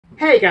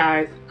Hey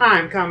guys,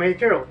 I'm Kame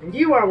Turtle, and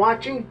you are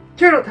watching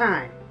Turtle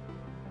Time!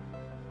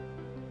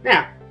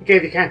 Now, in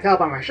case you can't tell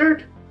by my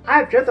shirt,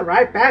 I've just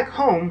arrived back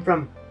home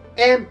from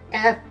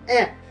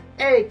MFF,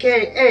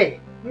 aka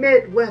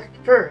Midwest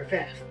Fur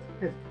Fest.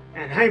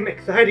 And I'm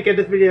excited to get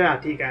this video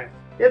out to you guys.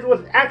 This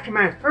was actually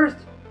my first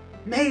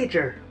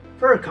major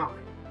fur con.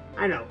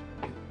 I know.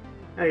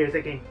 Now you're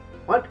thinking,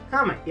 what?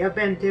 Kame, you have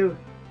been to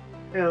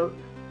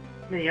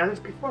many others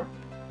before?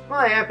 Well,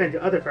 I have been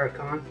to other fur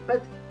cons,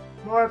 but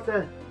more of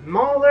the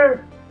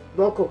smaller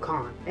local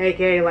con,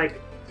 aka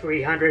like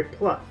 300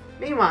 plus.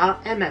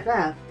 Meanwhile,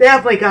 MFF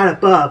definitely got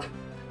above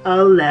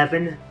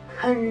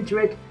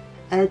 1,100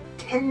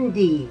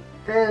 attendees.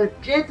 So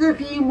just a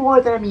few more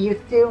than I'm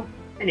used to.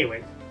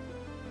 Anyways.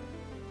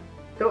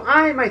 So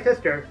I and my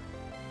sister,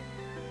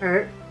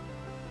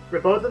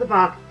 Robosa the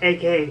Fox,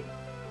 aka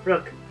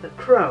Rook the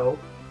Crow,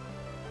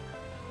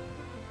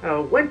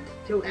 went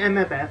to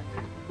MFF,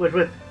 which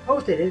was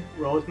hosted in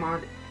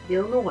Rosemont,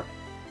 Illinois,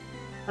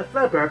 a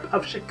suburb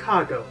of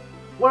Chicago,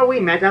 where we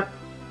met up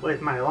with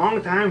my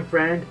longtime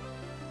friend,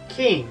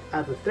 King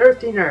of the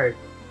Thirsty Nerd.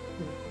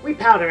 We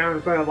palled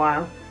around for a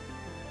while,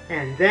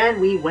 and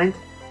then we went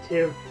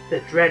to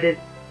the dreaded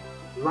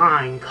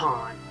Line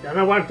Con. Don't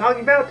know what I'm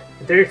talking about?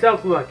 Consider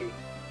yourselves lucky.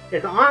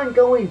 It's an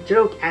ongoing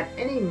joke at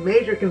any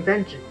major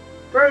convention,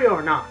 furry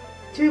or not.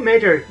 Two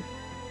major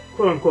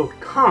quote-unquote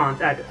cons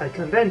at a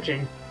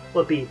convention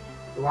would be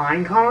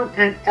Line Con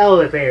and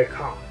Elevator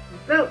Con.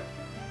 So,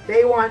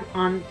 day one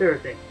on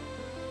Thursday.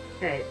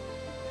 Okay,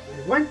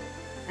 we went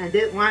and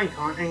did Line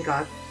Con and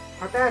got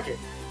our badges.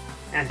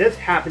 And this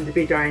happened to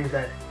be during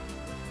the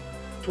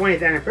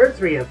 20th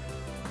anniversary of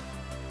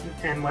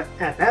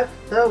MFF,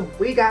 so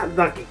we got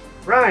lucky.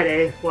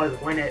 Friday was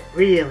when it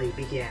really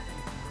began.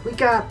 We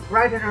got up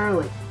bright and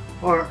early,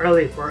 or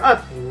early for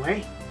us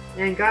anyway,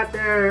 and got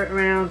there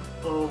around,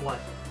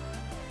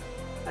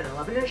 at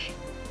 11ish?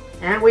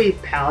 And we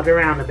palled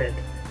around a bit.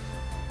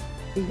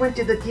 We went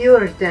to the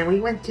dealer's den, we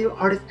went to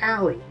Artist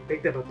Alley,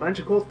 picked up a bunch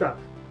of cool stuff.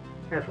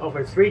 And for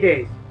over 3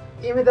 days.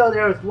 Even though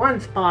there was one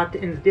spot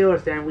in the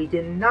dealer's den we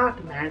did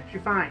not manage to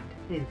find,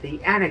 in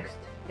the annexed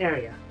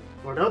area.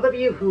 For those of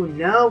you who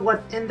know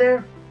what's in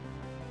there,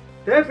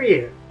 good for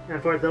you.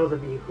 And for those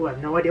of you who have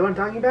no idea what I'm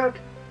talking about,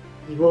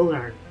 you will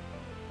learn.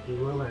 You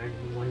will learn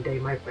one day,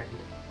 my friend.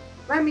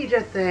 Let me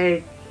just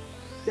say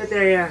that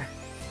they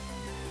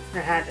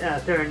had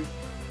a certain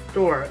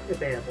store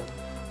available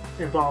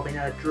involving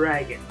a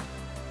dragon.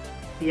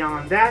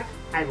 Beyond that,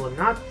 I will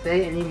not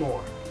say any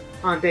more.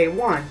 On day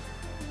one,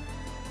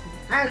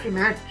 I actually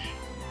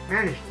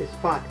managed to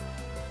spot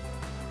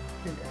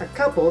a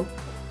couple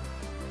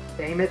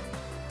famous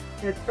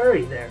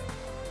furries there,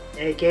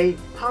 aka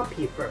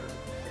Poppy Fur,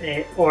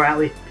 or at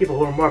least people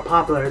who are more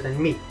popular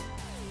than me,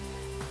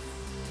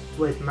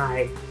 with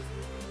my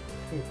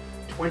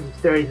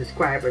 20-30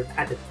 subscribers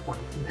at this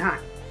point in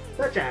time,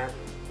 such as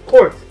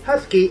Quartz,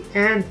 Husky,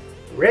 and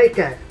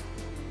Reika,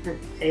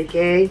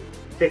 aka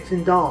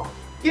Vixen Doll.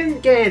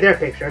 Didn't get any of their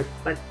pictures,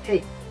 but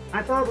hey,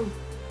 I saw them.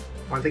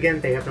 Once again,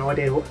 they have no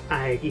idea who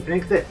I even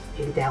exist.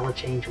 Maybe that will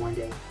change one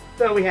day.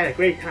 So we had a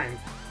great time.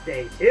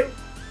 Day 2,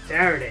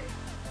 Saturday.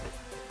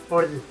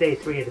 Or this is day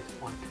 3 at this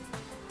point.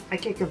 I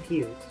get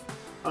confused.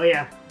 Oh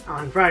yeah,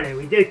 on Friday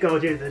we did go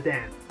to the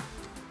dance,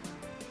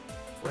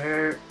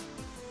 where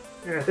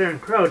a certain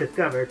crow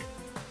discovered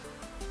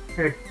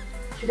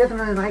she doesn't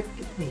really like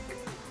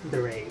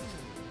the raves.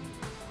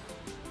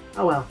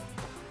 Oh well,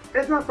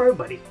 that's not for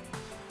everybody.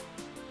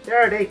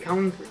 Saturday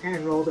comes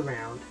and rolls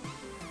around,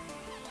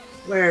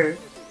 where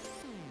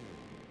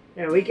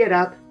we get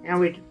up and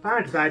we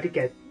finally decide to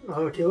get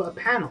over to a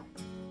panel.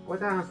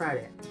 What's that on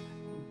Friday?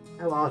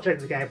 Oh well, I'll check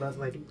the guide book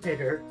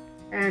later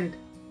and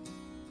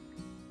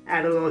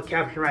add a little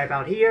caption right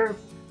about here,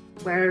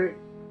 where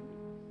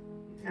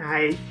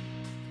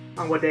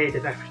on what day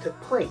this actually took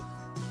place.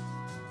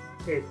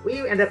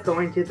 We end up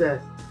going to the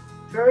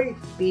Furry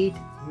Speed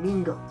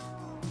Mingle,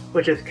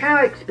 which is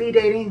kind of like speed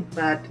dating,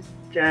 but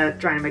just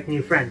trying to make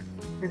new friends.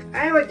 And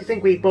I like to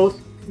think we both,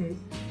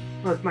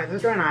 my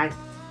sister and I,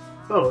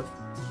 both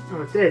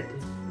did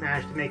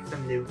manage to make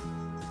some new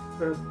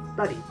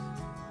buddies.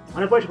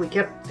 One of which we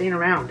kept seeing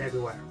around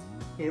everywhere.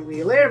 And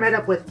we later met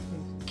up with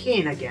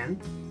Keen again,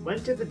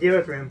 went to the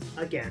dealer's room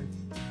again,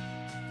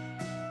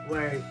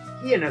 where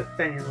he ended up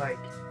spending like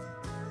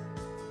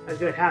a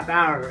good half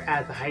hour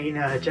at the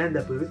Hyena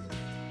Agenda booth.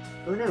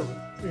 Who knew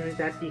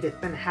that you could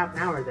spend half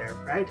an hour there,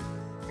 right?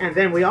 And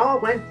then we all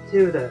went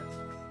to the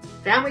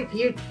Family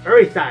Feud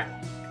Furry Style,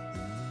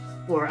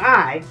 where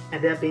I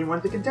ended up being one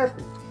of the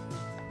contestants.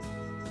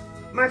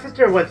 My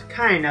sister was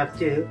kind enough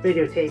to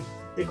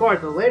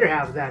record the later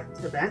half of that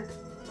event,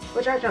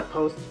 which I shall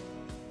post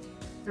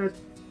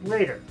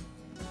later,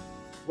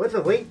 with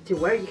a link to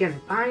where you can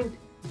find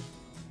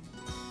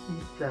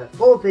the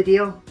full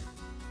video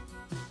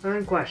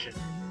in question,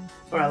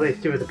 or at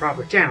least to the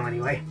proper channel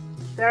anyway.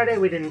 Saturday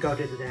we didn't go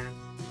to the dance,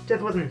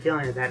 just wasn't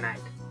feeling it that night,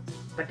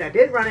 but I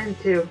did run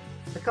into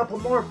a couple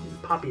more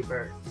Poppy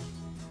Furs,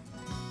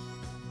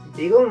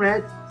 Beagle in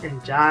Red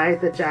and Jai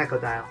the Jackal.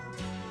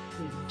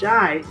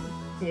 Jai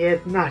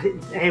is not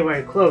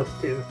anywhere close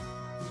to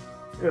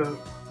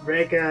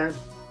Rega,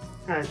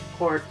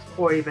 Quartz,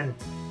 or even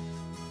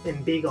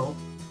in Beagle.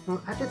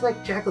 Well, I just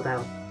like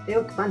Jackodile. They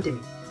look fun to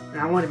me, and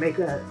I want to make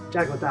a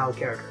Jackodile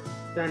character.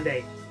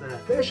 Sunday, the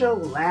official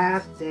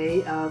last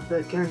day of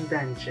the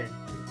convention.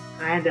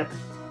 I end up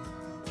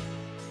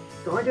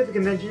going to the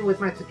convention with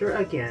my sister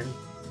again.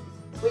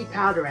 We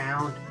palled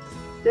around,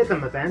 did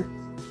some events,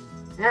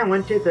 and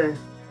went to the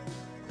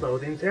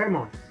closing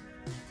ceremony.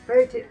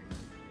 Very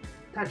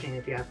touching,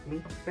 if you ask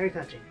me. Very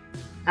touching.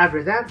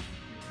 After that,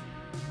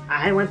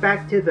 I went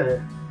back to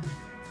the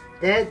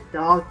Dead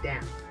Dog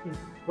Dance,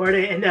 where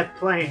they end up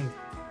playing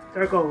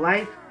Circle of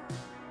Life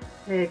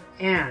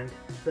and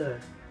the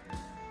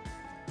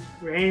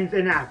Rains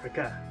in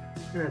Africa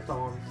in the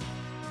songs.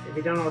 If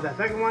you don't know that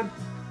second one,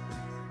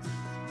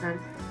 then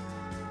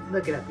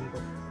look it up,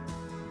 people.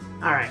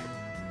 Alright,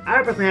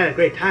 I personally had a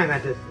great time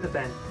at this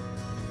event.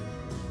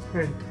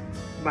 And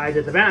by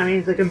this event, I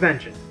mean the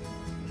convention.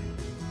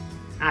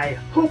 I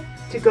hope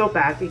to go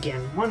back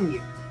again one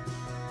year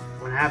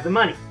when I have the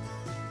money.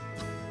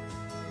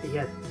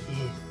 Because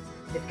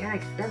it's kind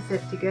of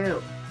expensive to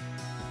go.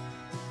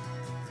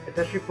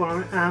 Especially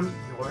for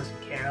North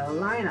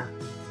Carolina.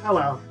 Oh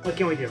well, what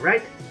can we do,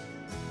 right?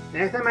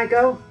 Next time I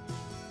go,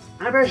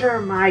 I'm pretty sure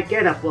my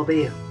getup will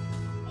be a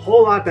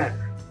whole lot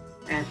better.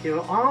 And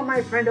to all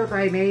my friendos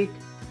I made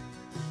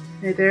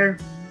right there,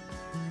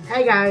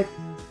 hey guys!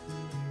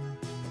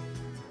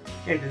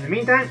 And in the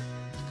meantime,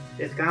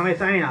 this is Kame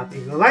signing off.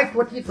 If you liked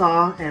what you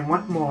saw and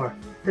want more,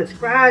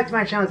 subscribe to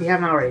my channel if you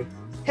haven't already.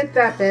 Hit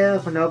that bell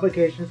for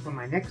notifications when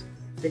my next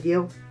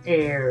video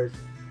airs.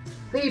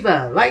 Leave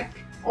a like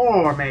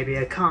or maybe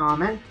a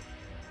comment.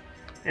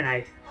 And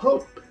I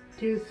hope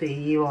to see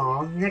you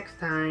all next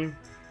time.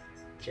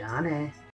 Johnny.